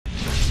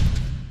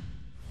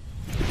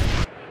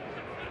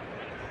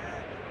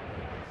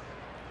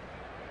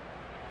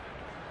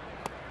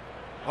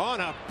On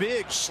a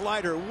big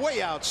slider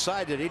way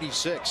outside at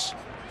 86.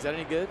 Is that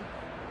any good?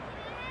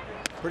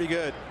 Pretty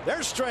good.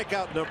 There's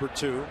strikeout number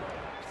 2.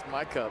 It's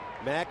my cup.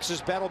 Max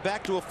has battled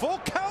back to a full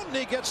count, and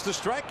he gets the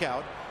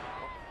strikeout.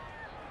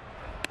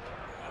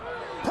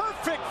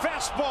 Perfect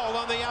fastball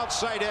on the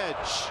outside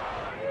edge.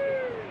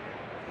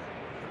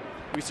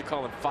 We used to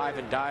call him 5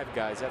 and dive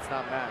guys. That's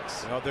not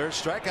Max. Well, there's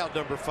strikeout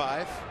number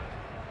 5.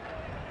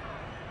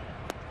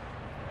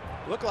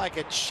 Looked like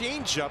a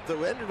changeup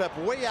that ended up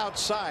way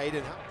outside,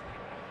 and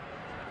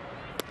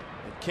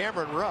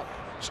Cameron Rupp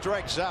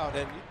strikes out,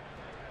 and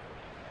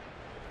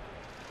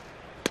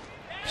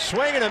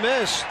swing and a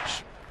miss.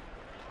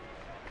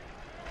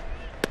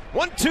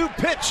 1-2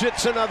 pitch.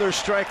 It's another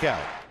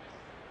strikeout.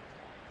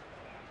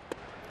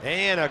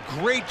 And a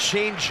great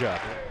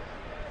changeup.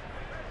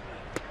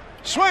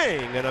 Swing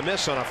and a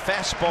miss on a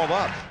fastball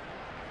up.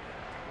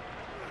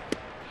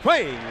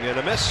 Swing and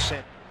a miss.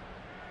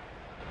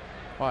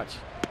 Watch.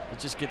 It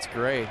just gets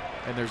gray,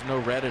 and there's no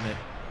red in it.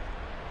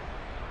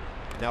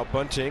 Now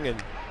bunting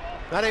and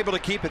not able to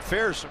keep it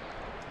fair.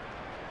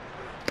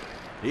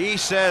 He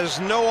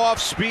says no off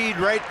speed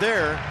right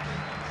there.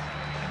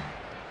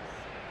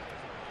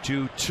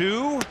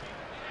 2-2.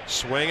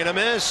 Swing and a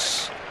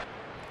miss.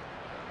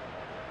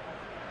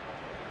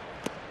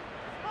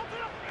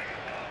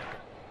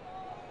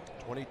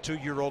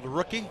 '22-year-old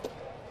rookie.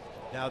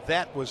 Now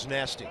that was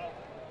nasty.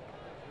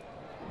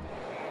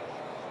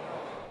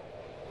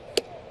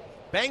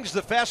 Bangs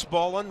the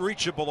fastball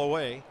unreachable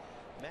away.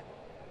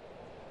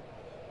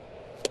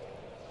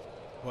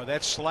 Well,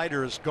 that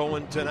slider is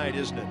going tonight,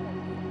 isn't it?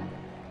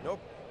 Nope.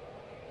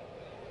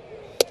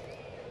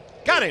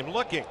 Got him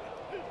looking.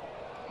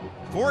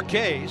 4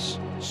 Ks.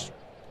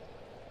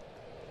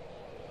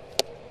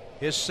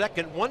 His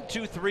second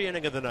 1-2-3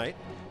 inning of the night.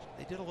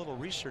 They did a little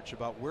research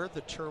about where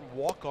the term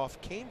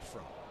walk-off came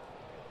from.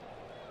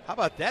 How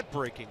about that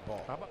breaking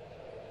ball? How about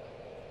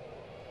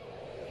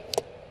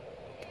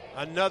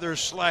another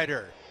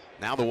slider?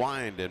 Now the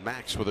wind, and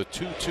Max with a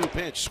 2-2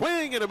 pitch.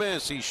 Swing and a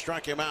miss. He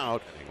struck him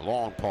out.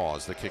 Long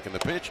pause. The kick and the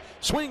pitch.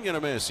 Swing and a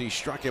miss. He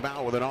struck him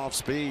out with an off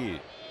speed.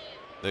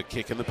 The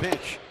kick and the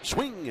pitch.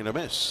 Swing and a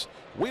miss.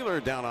 Wheeler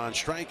down on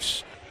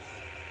strikes.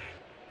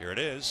 Here it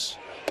is.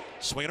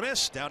 Swing and a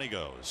miss. Down he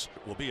goes.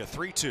 Will be a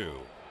 3-2.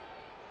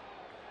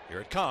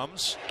 Here it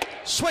comes.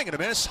 Swing and a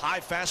miss.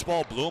 High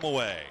fastball blew him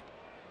away.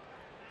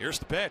 Here's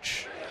the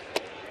pitch.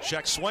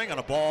 Check swing on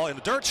a ball in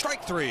the dirt.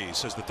 Strike 3,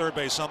 says the third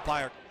base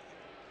umpire.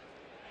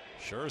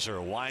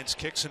 Scherzer winds,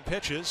 kicks, and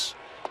pitches.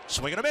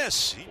 Swing and a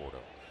miss.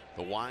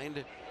 The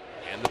wind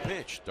and the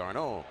pitch.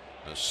 Darno,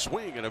 a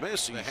swing and a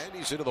miss.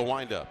 He's into the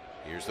windup.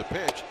 Here's the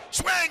pitch.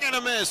 Swing and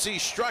a miss. He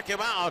struck him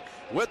out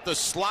with the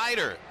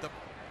slider.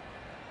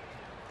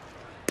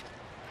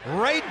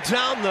 Right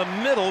down the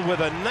middle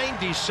with a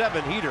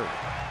 97 heater.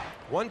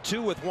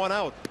 1-2 with 1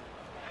 out.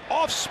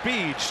 Off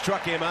speed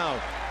struck him out.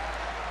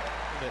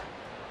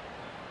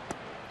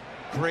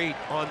 Great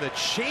on the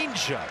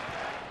changeup.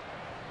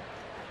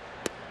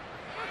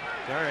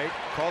 All right,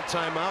 call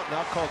timeout.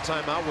 Now call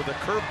timeout with a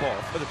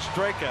curveball for the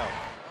strikeout.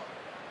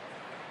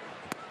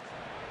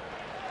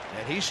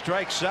 And he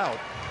strikes out.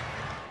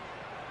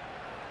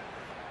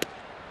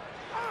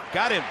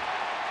 Got him.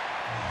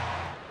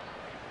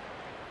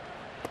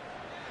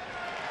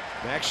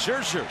 Max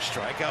Scherzer,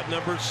 strikeout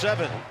number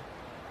 7.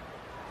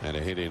 And a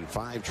hit in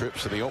 5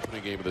 trips in the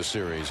opening game of the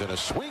series. And a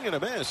swing and a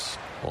miss.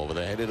 Over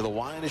the head into the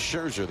wind is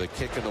Scherzer. The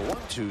kick and the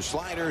 1-2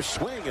 slider.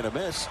 Swing and a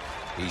miss.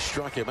 He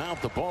struck him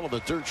out. The ball in the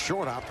dirt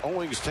shortstop.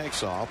 Owings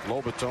takes off.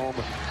 Lobatome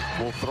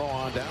will throw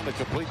on down to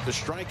complete the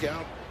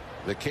strikeout.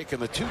 The kick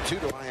and the 2-2 to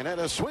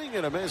Iannetta. Swing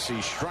and a miss.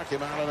 He struck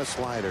him out on a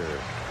slider.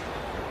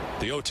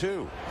 The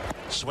 0-2.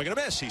 Swing and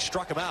a miss. He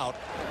struck him out.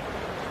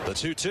 The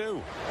 2-2.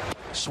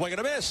 Swing and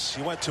a miss.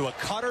 He went to a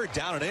cutter,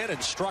 down and in,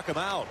 and struck him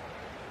out.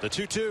 The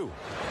 2-2.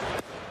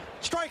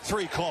 Strike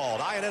 3 called.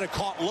 Iannetta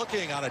caught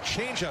looking on a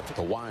changeup.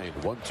 The wind,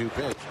 1-2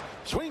 pitch.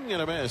 Swing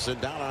and a miss,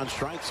 and down on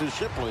strikes is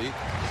Shipley.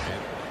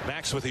 And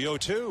Max with the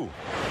 0-2.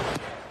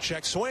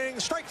 Check swing.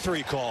 Strike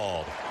 3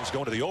 called. He's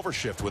going to the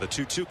overshift with a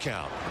 2-2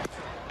 count.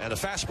 And the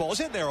fastball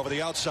is in there over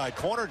the outside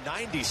corner.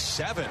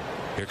 97.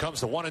 Here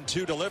comes the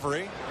 1-2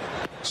 delivery.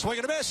 Swing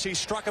and a miss. He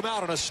struck him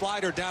out on a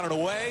slider down and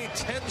away.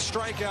 10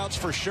 strikeouts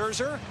for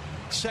Scherzer.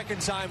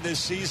 Second time this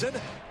season.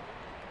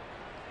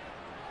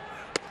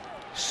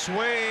 Swing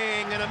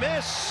and a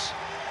miss.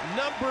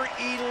 Number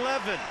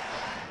 11.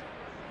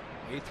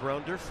 8th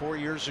rounder 4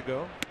 years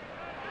ago.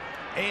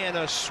 And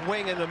a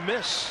swing and a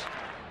miss.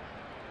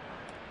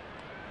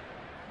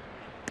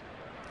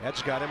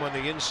 That's got him on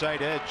the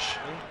inside edge.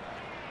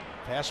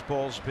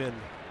 Fastball's been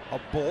a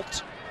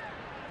bolt.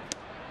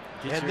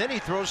 And then he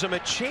throws him a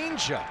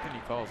changeup. And he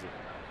calls it.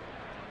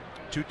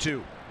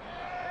 2-2.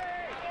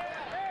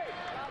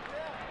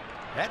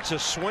 That's a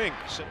swing.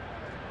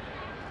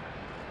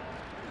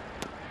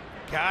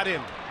 Got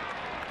him.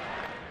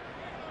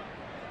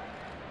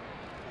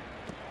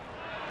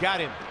 Got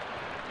him.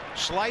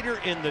 Slider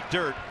in the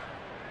dirt.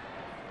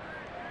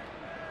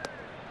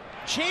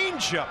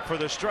 Changeup for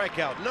the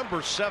strikeout,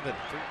 number 7.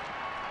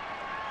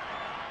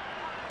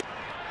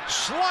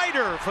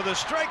 Slider for the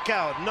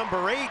strikeout,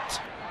 number 8.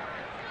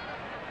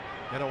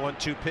 And a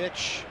 1-2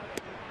 pitch.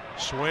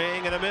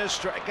 Swing and a miss,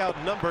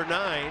 strikeout number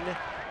 9.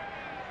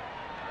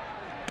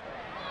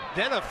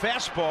 Then a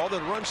fastball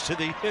that runs to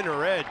the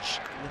inner edge.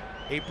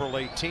 April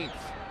 18th.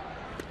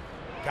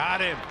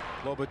 Got him.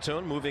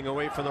 Lobaton moving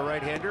away from the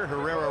right-hander.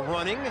 Herrera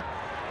running.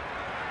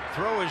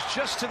 Throw is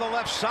just to the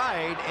left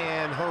side,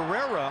 and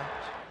Herrera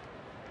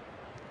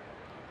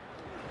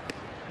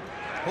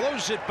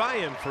blows it by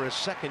him for his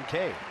second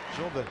K.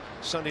 Still the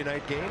Sunday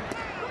night game.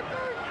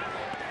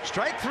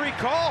 Strike 3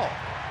 call.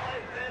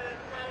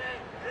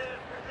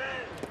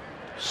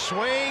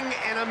 Swing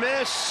and a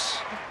miss.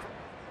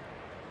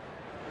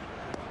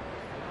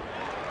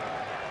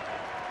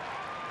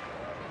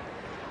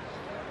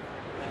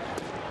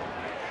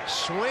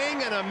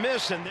 Swing and a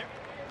miss, and there.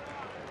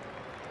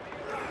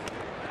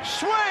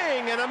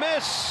 Swing and a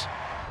miss.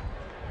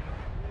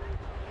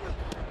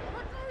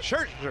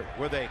 Scherzer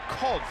with a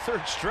called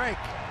third strike.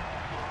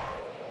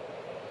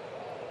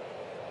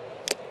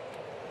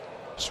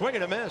 Swing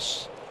and a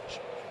miss.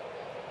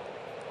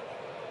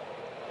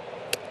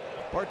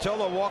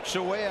 Bartolo walks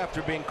away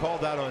after being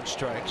called out on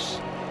strikes.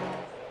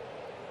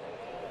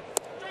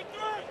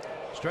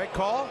 Strike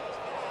call.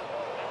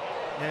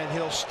 And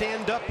he'll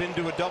stand up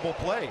into a double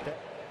play.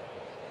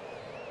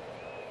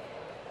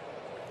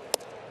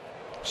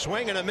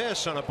 Swing and a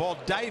miss on a ball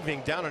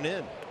diving down and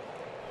in.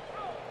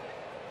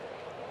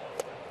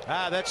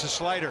 That's a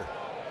slider.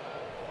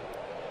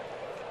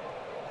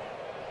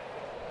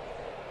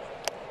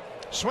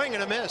 Swing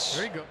and a miss.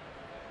 There you go.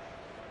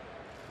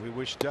 We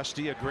wish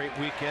Dusty a great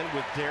weekend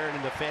with Darren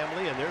and the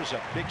family, and there's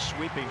a big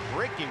sweeping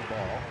breaking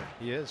ball.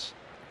 He is.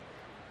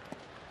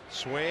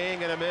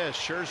 Swing and a miss.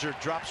 Scherzer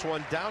drops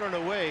one down and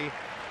away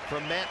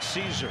from Max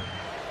Scherzer.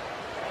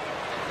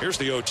 Here's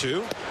the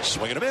 0-2.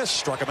 Swing and a miss.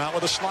 Struck him out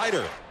with a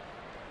slider.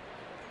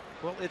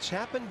 Well, it's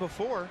happened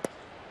before.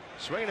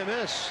 Swing and a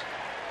miss.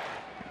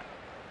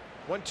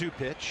 1-2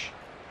 pitch.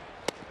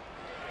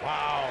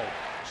 Wow.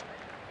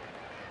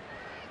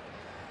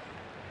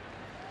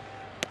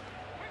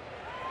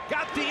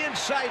 Got the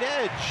inside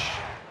edge.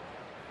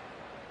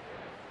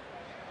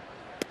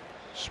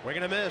 Swing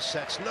and a miss.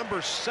 That's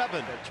number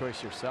 7. That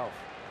choice yourself.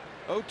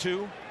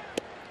 0-2.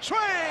 Swing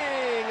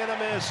and a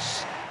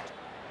miss.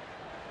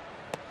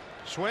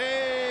 Swing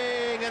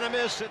and a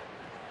miss.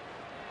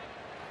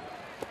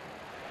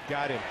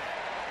 Got him.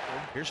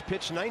 Here's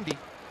pitch 90.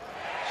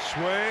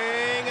 Swing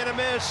and a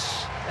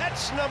miss.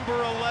 That's number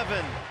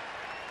 11.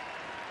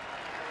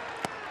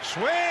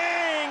 Swing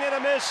and a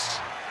miss.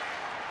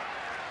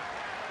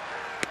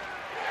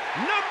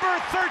 Number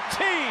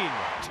 13.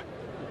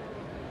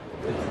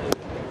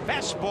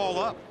 Fastball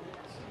up.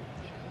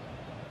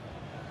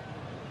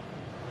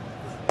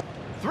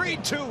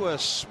 3-2, a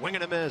swing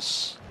and a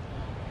miss.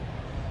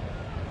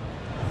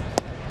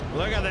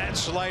 Look at that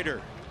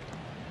slider.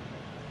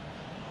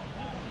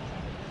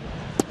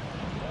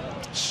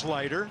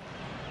 Slider.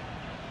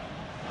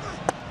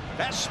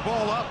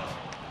 Fastball up.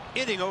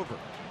 Inning over.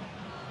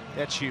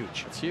 That's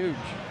huge. It's huge.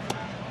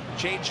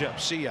 Changeup.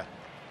 See ya.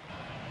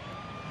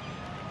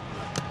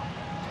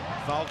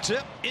 Foul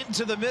tip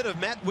into the mid of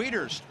Matt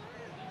Wieters.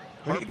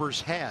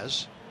 Harper's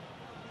has.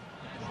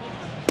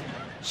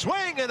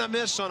 Swing and a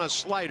miss on a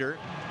slider.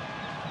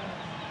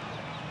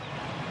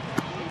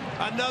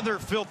 Another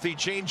filthy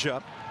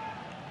changeup.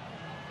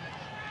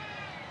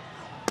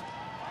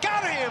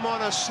 Got him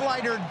on a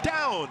slider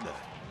down.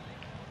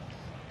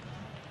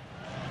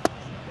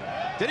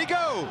 Did he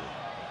go?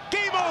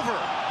 Game over.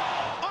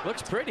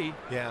 Looks pretty.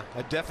 Yeah,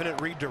 a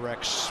definite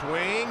redirect.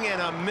 Swing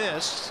and a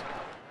miss.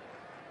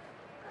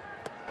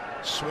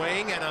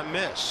 Swing and a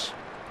miss.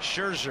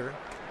 Scherzer.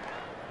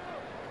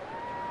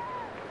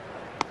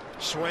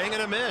 Swing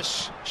and a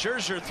miss.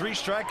 Scherzer, 3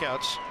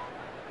 strikeouts.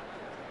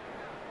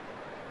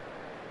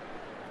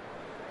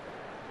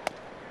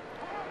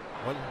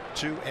 One,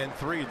 2, and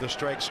 3. The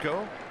strikes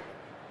go.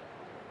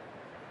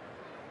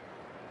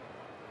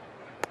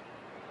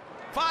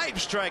 5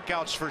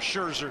 strikeouts for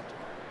Scherzer.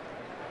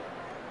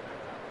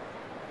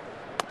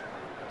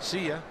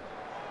 See ya.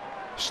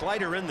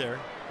 Slider in there.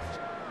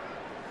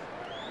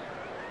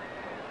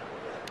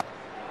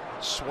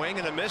 Swing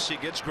and a miss. He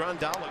gets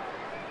Grandal.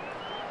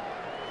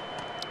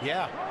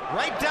 Yeah,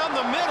 right down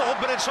the middle,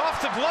 but it's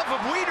off the glove of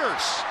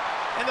Wieters,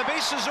 and the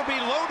bases will be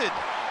loaded.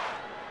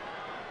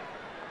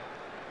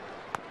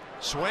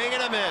 Swing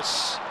and a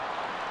miss.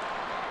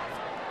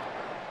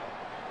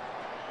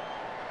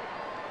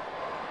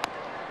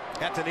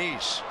 At the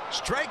knees.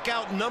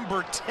 Strikeout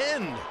number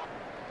 10.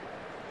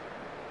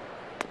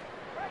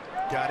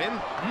 Got him.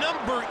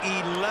 Number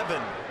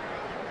 11.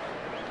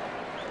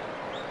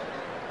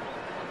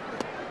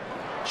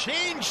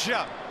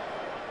 Changeup.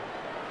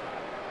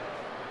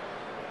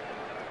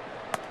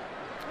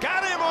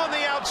 Got him on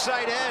the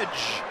outside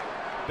edge.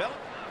 Bell.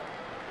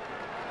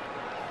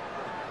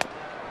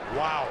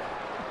 Wow.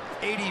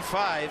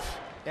 85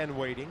 and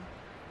waiting.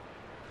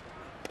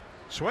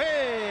 Swing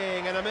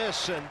and a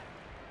miss, and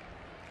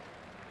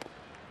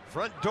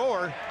front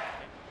door.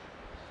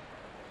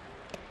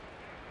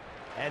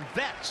 And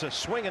that's a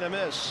swing and a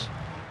miss.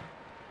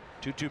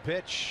 2-2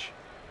 pitch.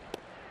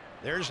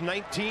 There's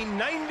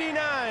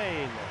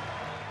 1999.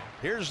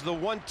 Here's the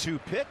 1-2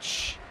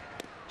 pitch.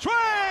 Swing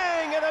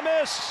and a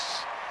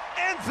miss.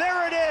 And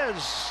there it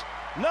is.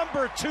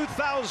 Number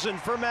 2000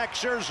 for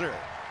Max Scherzer.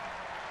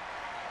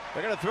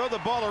 They're going to throw the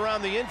ball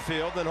around the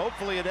infield, and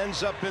hopefully it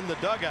ends up in the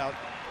dugout.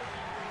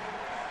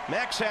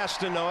 Max has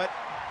to know it.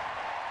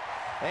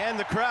 And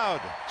the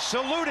crowd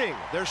saluting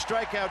their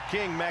strikeout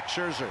king, Max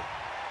Scherzer.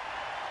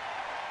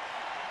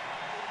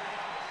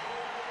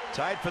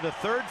 Tied for the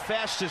third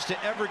fastest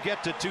to ever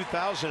get to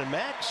 2000. And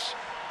Max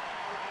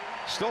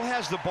still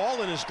has the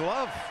ball in his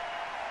glove.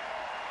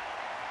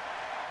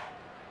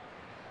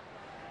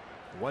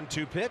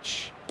 1-2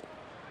 pitch.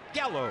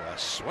 Gallo, a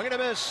swing and a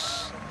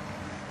miss.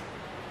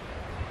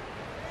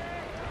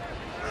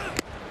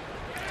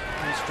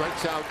 He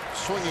strikes out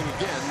swinging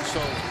again.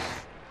 So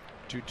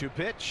 2-2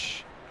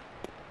 pitch.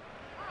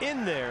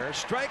 In there,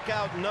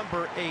 strikeout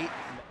number 8.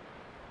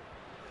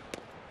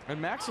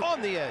 And Max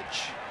on the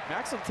edge.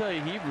 Max will tell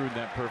you he ruined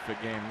that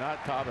perfect game,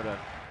 not Tabata.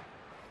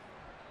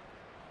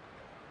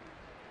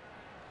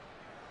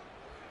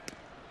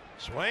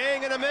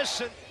 Swing and a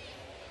miss.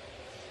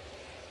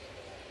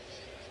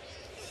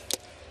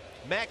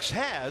 Max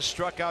has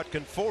struck out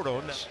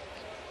Conforto.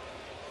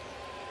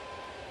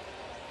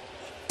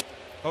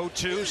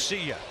 0-2,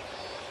 see ya.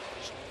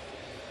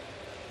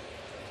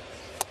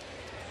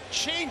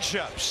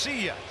 Changeup,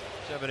 see ya.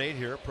 7-8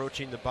 here,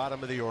 approaching the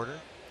bottom of the order.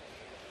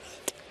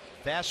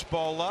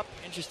 Fastball up.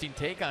 Interesting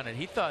take on it.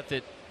 He thought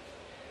that,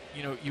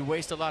 you know, you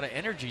waste a lot of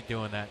energy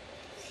doing that.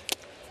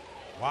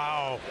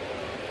 Wow.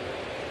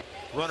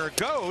 Runner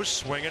goes,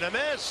 swing and a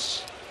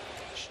miss.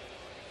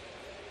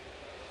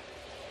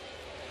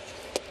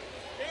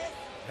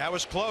 That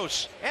was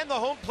close. And the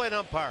home plate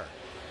umpire.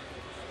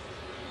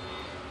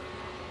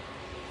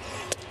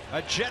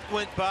 A jet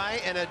went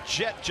by, and a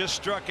jet just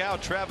struck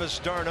out Travis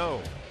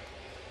d'Arnaud.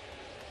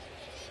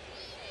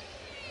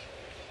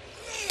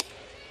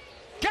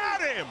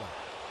 Got him!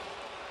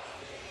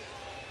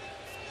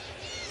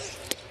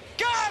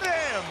 Got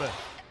him!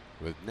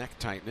 With neck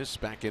tightness,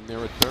 back in there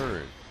at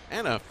third.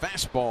 And a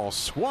fastball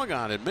swung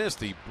on and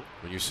missed.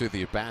 When you see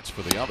the at-bats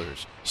for the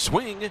others.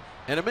 Swing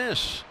and a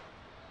miss.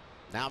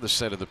 Now the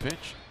set of the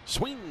pitch.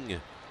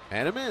 Swing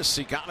and a miss.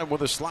 He got him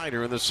with a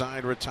slider, and the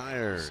side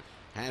retired.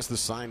 Has the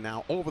sign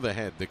now over the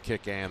head, the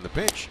kick and the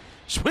pitch.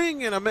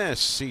 Swing and a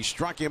miss. He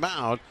struck him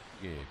out.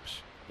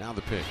 Games. Now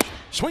the pitch.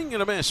 Swing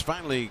and a miss.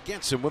 Finally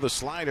gets him with a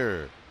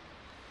slider.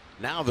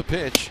 Now the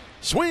pitch.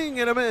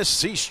 Swing and a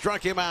miss. He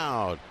struck him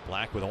out.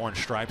 Black with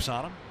orange stripes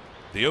on him.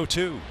 The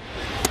 0-2.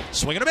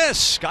 Swing and a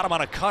miss. Got him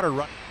on a cutter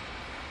run.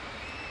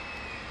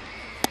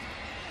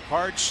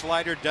 Hard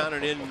slider down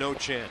and in, no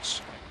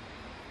chance.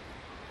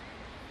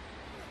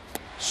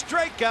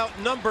 Strikeout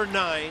number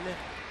 9.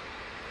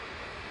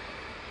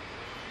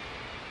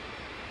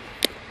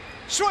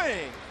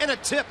 Swing and a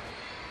tip.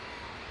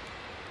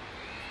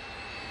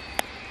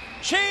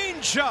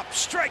 Change up,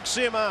 strikes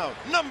him out.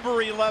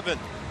 Number 11.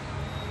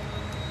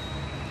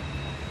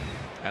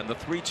 And the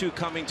 3-2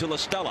 coming to La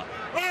Stella.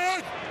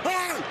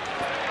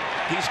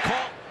 He's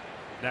caught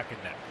Neck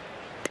and neck.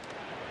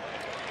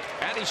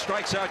 and he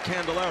strikes out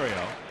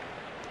Candelario.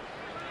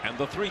 And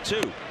the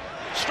 3-2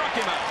 struck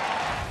him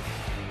out.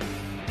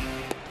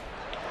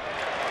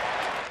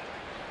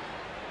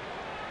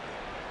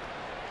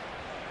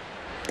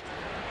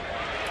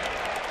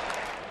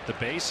 The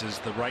bases,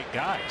 the right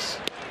guys,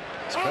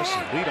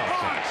 especially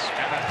leadoff guys.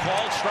 And a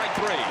called strike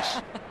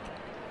threes.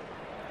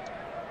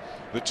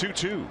 The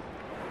 2-2.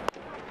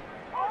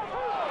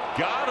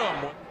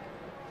 Got him.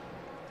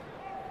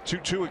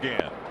 2-2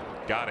 again.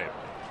 Got him.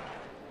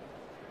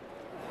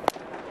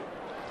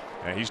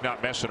 And he's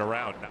not messing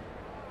around now.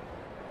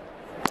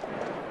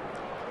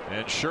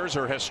 And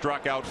Scherzer has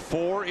struck out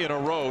 4 in a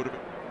row.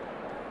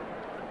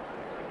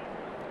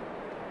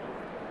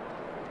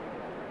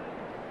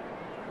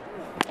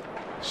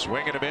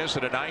 Swing and a miss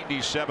at a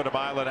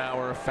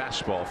 97-mile-an-hour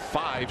fastball.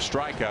 5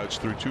 strikeouts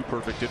through 2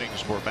 perfect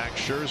innings for Max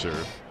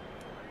Scherzer.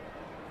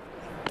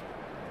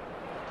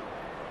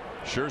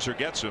 Scherzer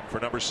gets him for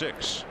number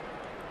 6.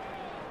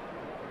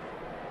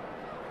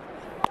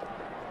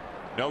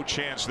 No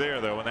chance there,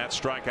 though, and that's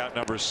strikeout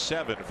number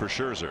 7 for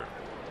Scherzer.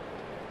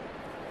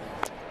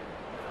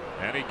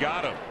 And he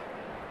got him.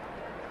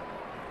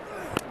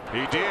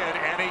 He did,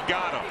 and he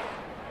got him.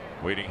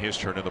 Waiting his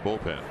turn in the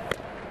bullpen.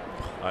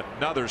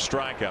 Another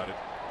strikeout.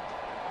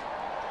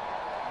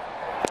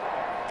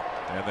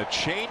 And the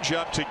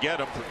changeup to get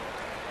him.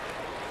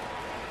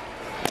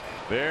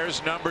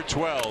 There's number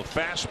 12.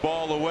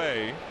 Fastball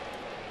away.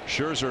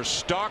 Scherzer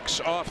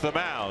stalks off the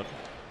mound.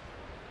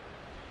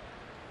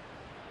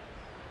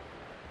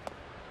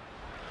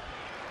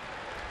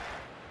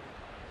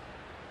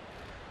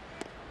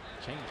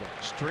 Change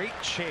up. Straight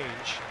change.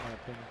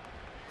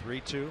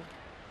 3-2.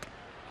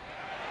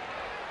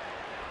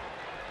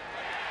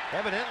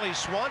 Evidently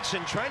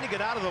Swanson trying to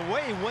get out of the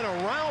way, went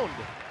around.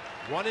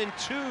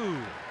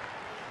 1-2.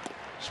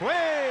 Swing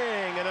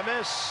and a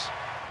miss.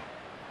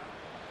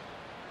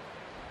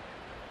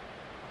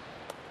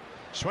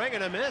 Swing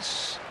and a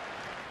miss.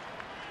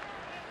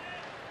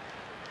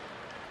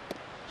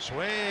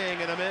 Swing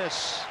and a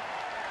miss.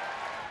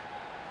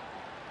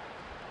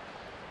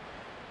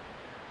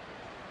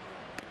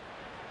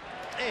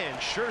 And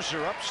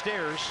Scherzer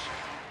upstairs.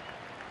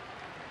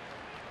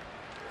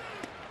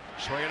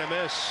 Swing and a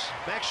miss.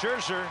 Max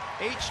Scherzer,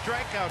 8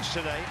 strikeouts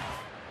tonight.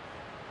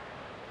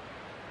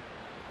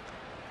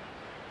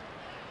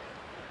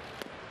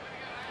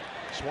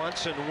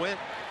 Swanson went.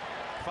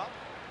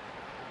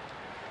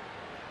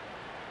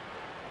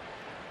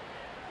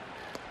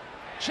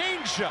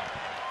 Changeup.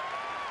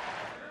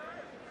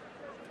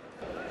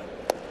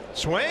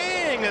 Swing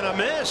and a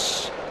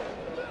miss.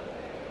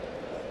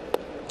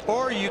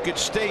 Or you could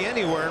stay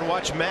anywhere and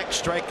watch Max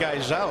strike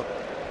guys out.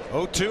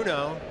 0-2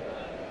 now.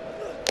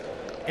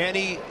 And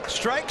he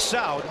strikes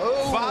out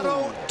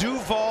Votto,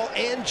 Duvall,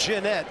 and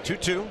Jeanette.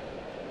 2-2.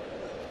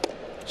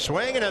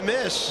 Swing and a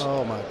miss.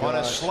 Oh my gosh. On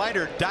a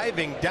slider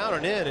diving down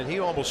and in, and he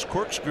almost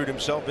corkscrewed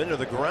himself into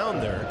the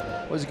ground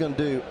there. What's he going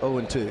to do?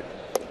 0-2.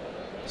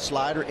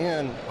 Slider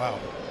in. Wow.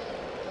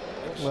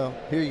 Well,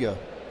 here you go.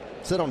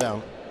 Sit on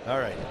down. All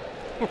right.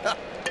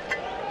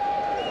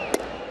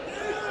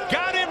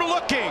 Got him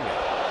looking.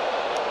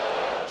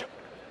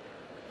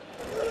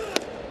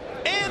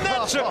 And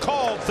that's a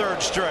called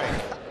third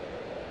strike.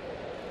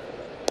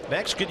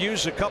 Max could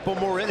use a couple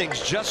more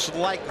innings just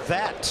like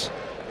that.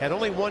 Had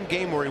only one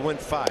game where he went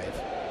 5.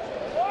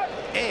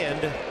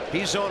 And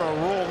he's on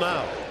a roll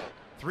now.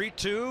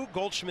 3-2.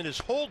 Goldschmidt is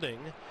holding,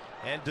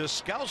 and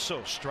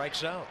Descalso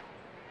strikes out.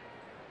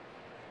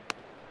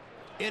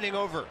 Inning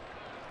over.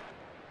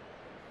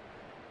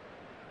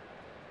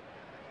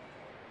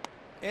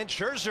 And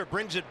Scherzer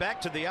brings it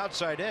back to the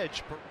outside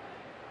edge.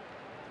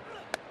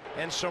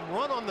 And some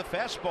run on the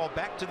fastball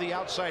back to the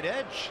outside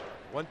edge.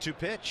 1-2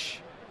 pitch.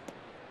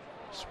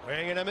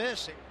 Swing and a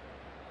miss.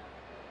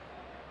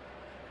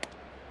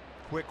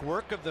 Quick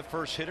work of the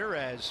first hitter,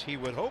 as he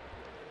would hope.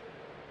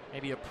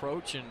 Maybe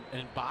approach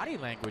and body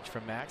language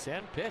from Max,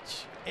 and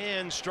pitch.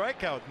 And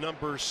strikeout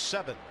number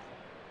 7.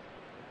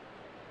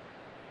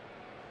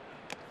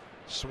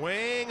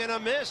 Swing and a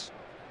miss.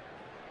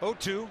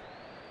 0-2.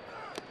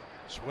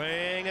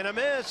 Swing and a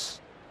miss.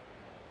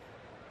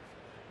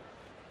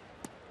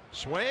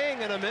 Swing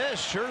and a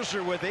miss.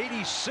 Scherzer with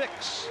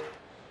 86.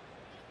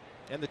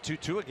 And the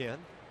 2-2 again.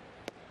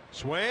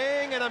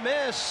 Swing and a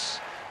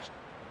miss.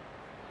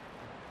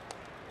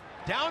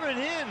 Down and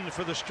in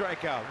for the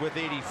strikeout with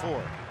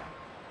 84.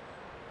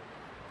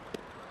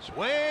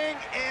 Swing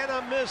and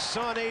a miss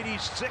on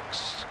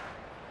 86.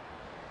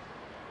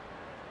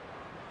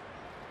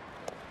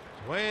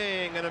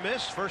 Swing and a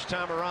miss. First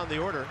time around the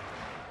order.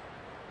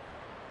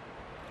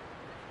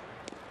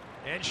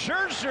 And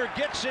Scherzer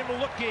gets him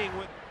looking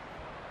with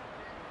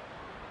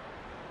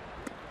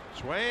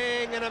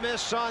swing and a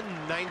miss on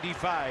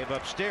 95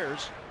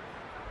 upstairs.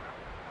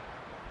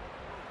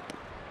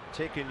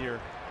 Taking your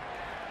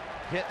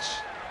hits.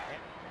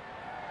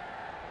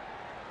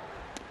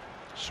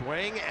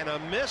 Swing and a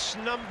miss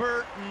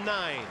number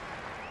 9.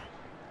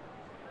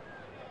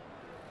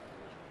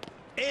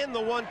 And the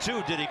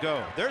 1-2. Did he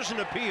go? There's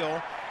an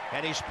appeal,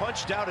 and he's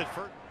punched out at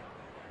first.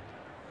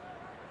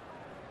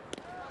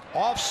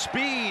 Off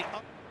speed.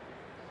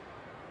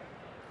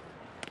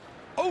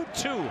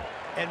 0-2.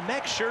 And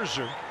Max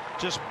Scherzer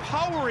just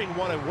powering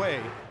one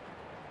away.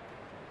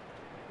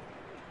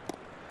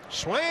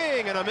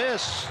 Swing and a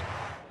miss.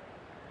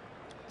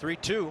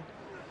 3-2.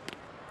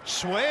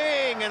 Swing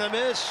and a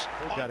miss.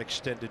 Got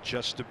extended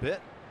just a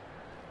bit.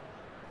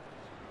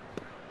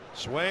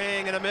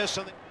 Swing and a miss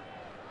on the.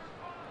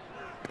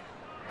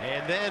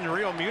 And then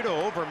Real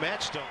Muto over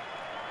Matstone.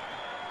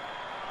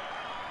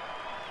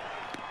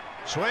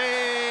 Swing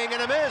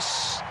and a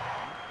miss.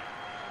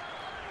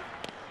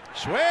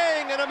 Swing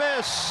and a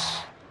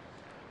miss.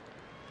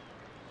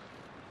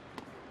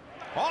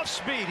 Off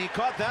speed. He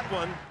caught that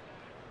one.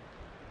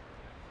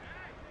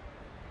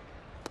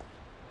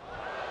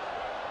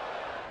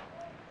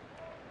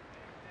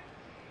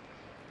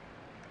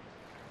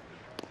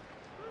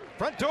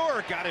 Front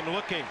door got him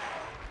looking.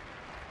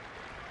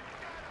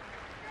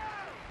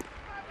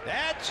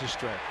 That's a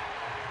strike.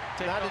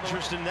 Not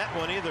interested in that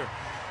one either.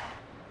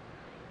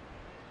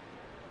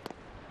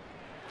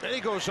 Then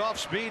he goes off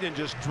speed and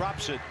just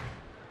drops it.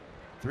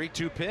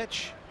 3-2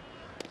 pitch.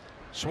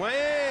 Swing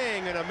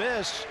and a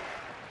miss.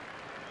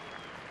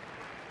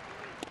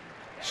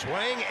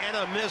 Swing and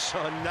a miss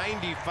on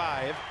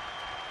 95.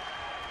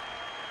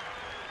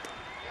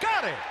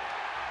 Got it.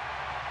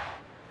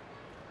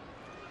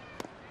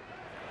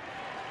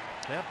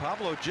 Now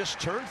Pablo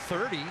just turned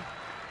 30.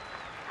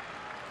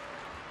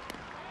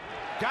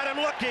 Got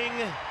him looking.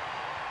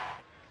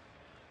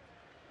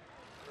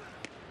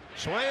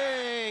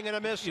 Swing and a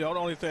miss. You know, the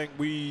only thing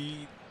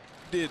we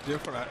did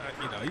different,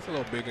 you know, he's a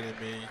little bigger than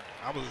me.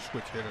 I was a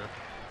switch hitter.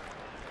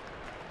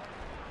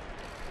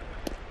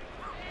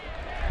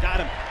 Got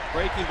him.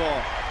 Breaking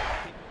ball.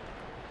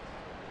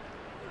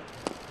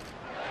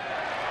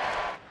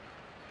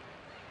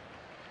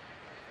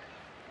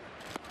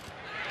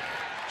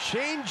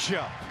 Change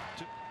up.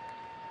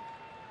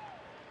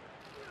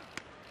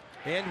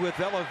 And with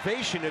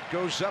elevation, it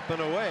goes up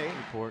and away.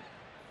 Report.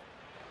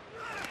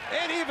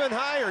 And even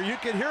higher, you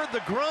can hear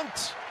the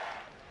grunt.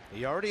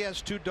 He already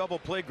has 2 double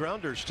play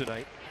grounders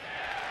tonight.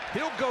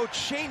 He'll go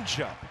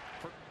changeup.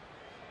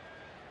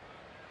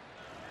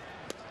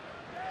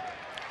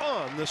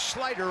 On the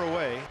slider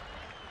away.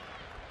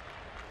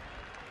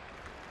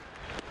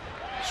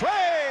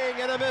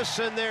 Swing and a miss,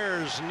 and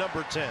there's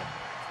number 10.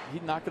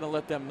 He's not going to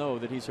let them know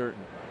that he's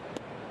hurting.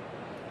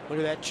 Look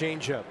at that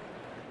changeup.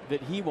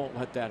 That he won't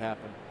let that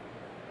happen.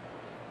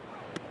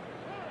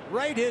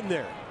 Right in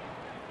there.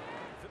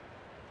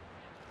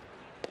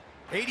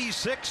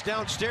 86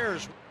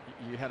 downstairs.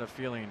 You had a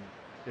feeling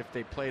if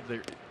they played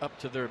up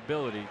to their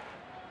ability.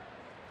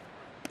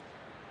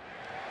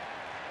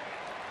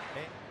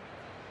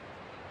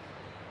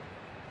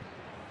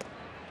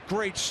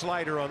 Great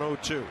slider on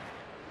 0-2.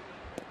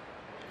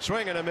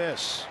 Swing and a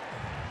miss.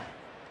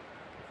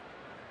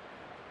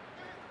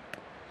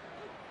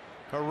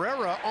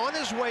 Herrera on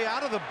his way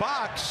out of the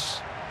box,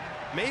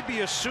 maybe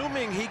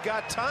assuming he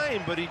got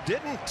time, but he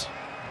didn't.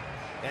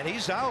 And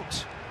he's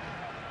out.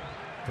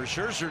 For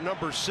Scherzer,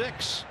 number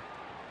 6.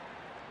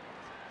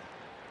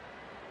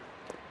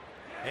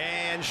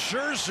 And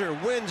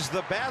Scherzer wins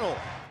the battle.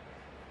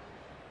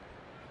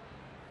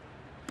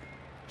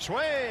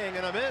 Swing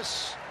and a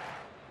miss.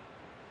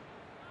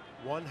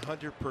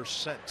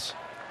 100%.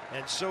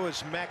 And so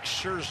is Max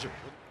Scherzer.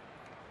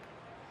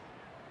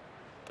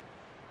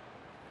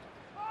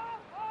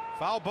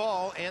 Foul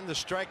ball and the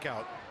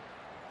strikeout.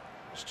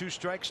 It's 2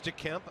 strikes to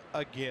Kemp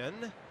again.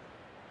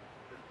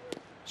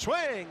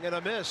 Swing and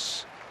a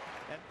miss.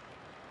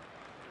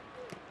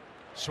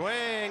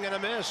 Swing and a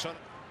miss.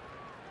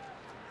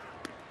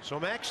 So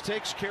Max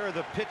takes care of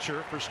the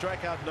pitcher for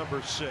strikeout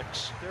number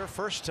 6. Their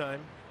first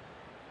time.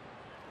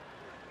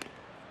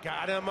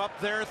 Got him up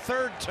there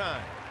 3rd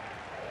time.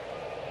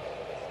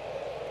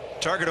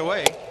 Target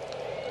away.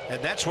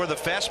 And that's where the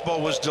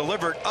fastball was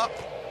delivered up.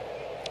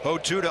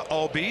 0-2 to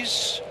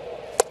Albies,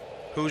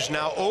 who's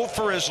now 0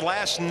 for his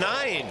last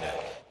 9.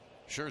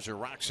 Scherzer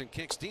rocks and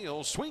kicks,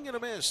 deals, swing and a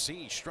miss.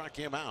 He struck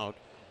him out.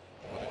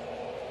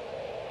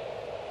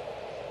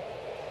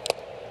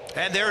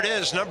 And there it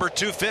is, number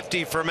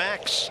 250 for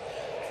Max.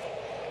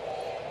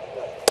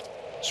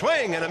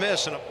 Swing and a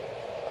miss. And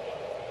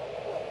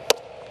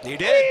he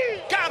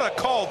did. Got a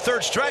called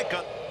 3rd strike.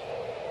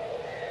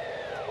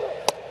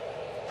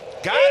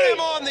 Got him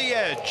on the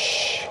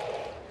edge.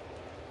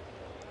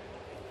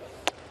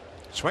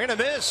 Swing and a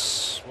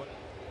miss.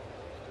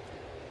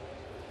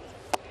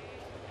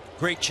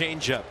 Great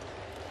changeup.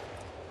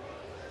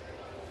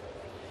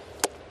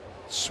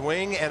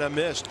 Swing and a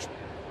miss.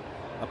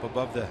 Up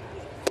above the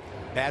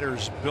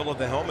batter's bill of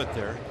the helmet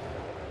there.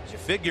 You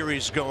figure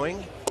he's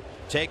going.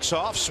 Takes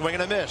off. Swing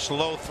and a miss.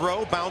 Low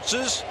throw.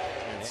 Bounces.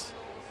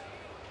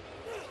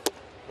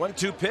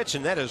 1-2 pitch,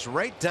 and that is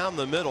right down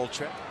the middle.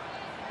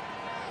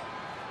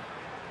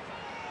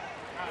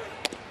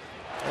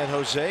 And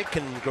Jose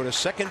can go to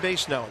second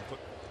base now.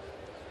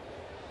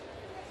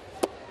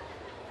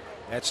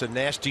 That's a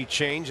nasty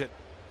change.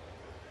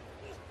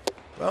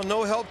 Well,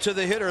 no help to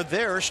the hitter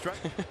there.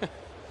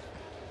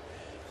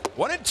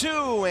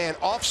 1-2 and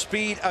off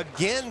speed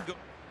again.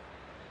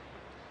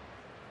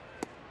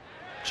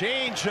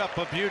 Change up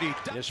a beauty.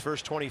 His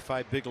first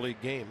 25 big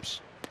league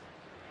games.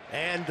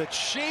 And the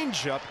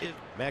changeup is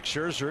Max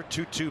Scherzer,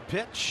 2-2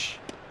 pitch.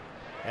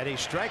 And he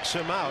strikes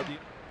him out.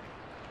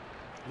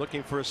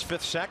 Looking for his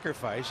 5th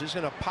sacrifice. He's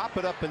going to pop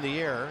it up in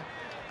the air.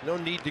 No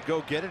need to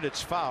go get it.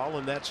 It's foul,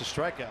 and that's a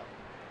strikeout.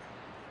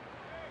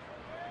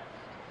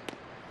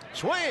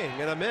 Swing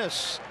and a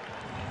miss.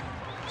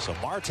 So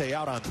Marte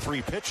out on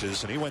 3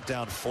 pitches, and he went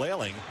down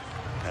flailing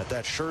at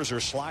that Scherzer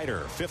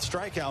slider. 5th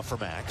strikeout for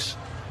Max.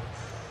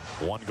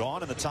 1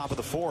 gone in the top of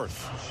the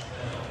 4th.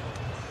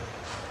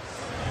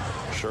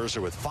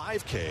 Scherzer with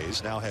 5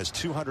 Ks now has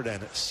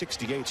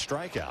 268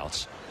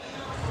 strikeouts.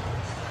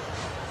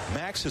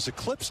 Max has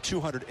eclipsed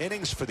 200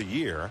 innings for the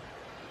year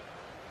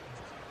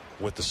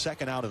with the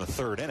 2nd out in the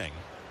 3rd inning.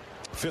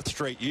 5th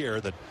straight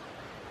year that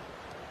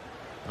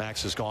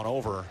Max has gone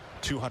over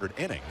 200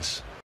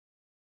 innings.